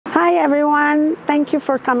Hi everyone, thank you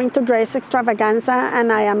for coming to Grace Extravaganza,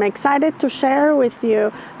 and I am excited to share with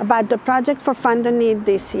you about the project for Fund the Need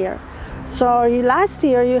this year. So last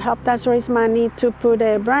year you helped us raise money to put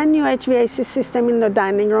a brand new HVAC system in the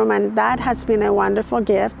dining room, and that has been a wonderful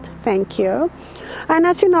gift. Thank you. And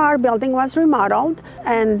as you know, our building was remodeled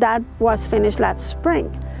and that was finished last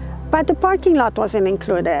spring. But the parking lot wasn't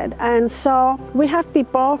included. And so we have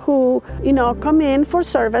people who, come in for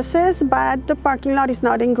services, but the parking lot is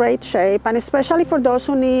not in great shape. And especially for those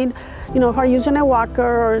who need, who are using a walker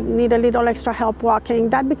or need a little extra help walking,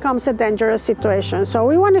 that becomes a dangerous situation. So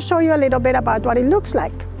we want to show you a little bit about what it looks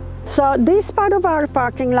like. So this part of our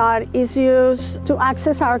parking lot is used to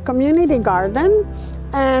access our community garden.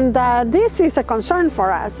 And this is a concern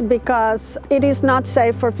for us because it is not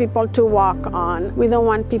safe for people to walk on. We don't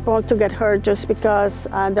want people to get hurt just because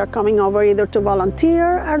they're coming over either to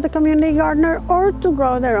volunteer at the community gardener or to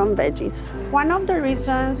grow their own veggies. One of the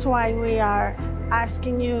reasons why we are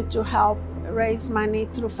asking you to help raise money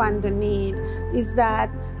through Fund the Need is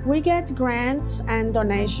that we get grants and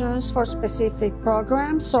donations for specific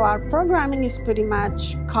programs, so our programming is pretty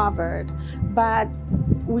much covered, but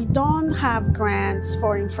we don't have grants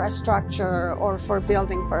for infrastructure or for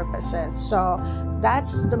building purposes, so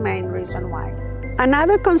that's the main reason why.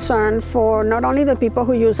 Another concern for not only the people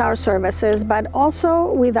who use our services, but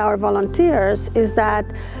also with our volunteers, is that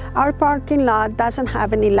our parking lot doesn't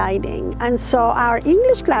have any lighting. And so our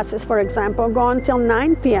English classes, for example, go until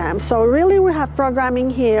 9 p.m. So really we have programming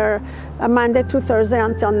here Monday to Thursday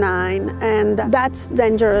until 9, and that's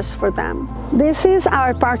dangerous for them. This is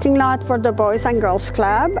our parking lot for the Boys and Girls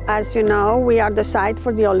Club. As you know, we are the site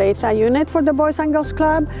for the Olathe unit for the Boys and Girls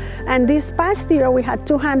Club. And this past year we had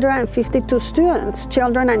 252 students,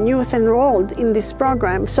 children and youth, enrolled in this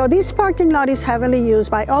program. So this parking lot is heavily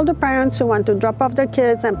used by all the parents who want to drop off their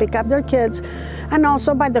kids and pick up their kids, and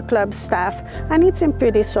also by the club staff, and it's in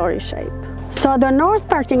pretty sorry shape. So the north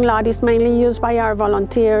parking lot is mainly used by our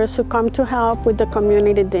volunteers who come to help with the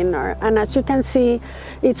community dinner, and as you can see,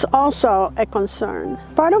 it's also a concern.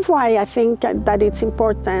 Part of why I think that it's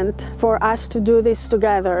important for us to do this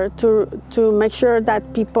together, to make sure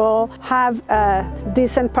that people have a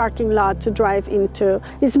decent parking lot to drive into,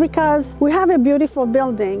 is because we have a beautiful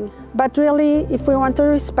building. But really, if we want to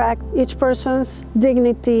respect each person's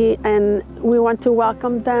dignity and we want to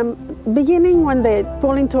welcome them beginning when they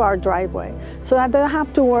pull into our driveway, so that they don't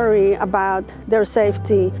have to worry about their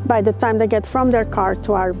safety by the time they get from their car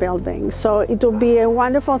to our building. So it will be a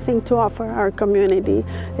wonderful thing to offer our community,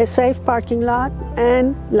 a safe parking lot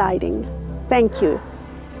and lighting. Thank you.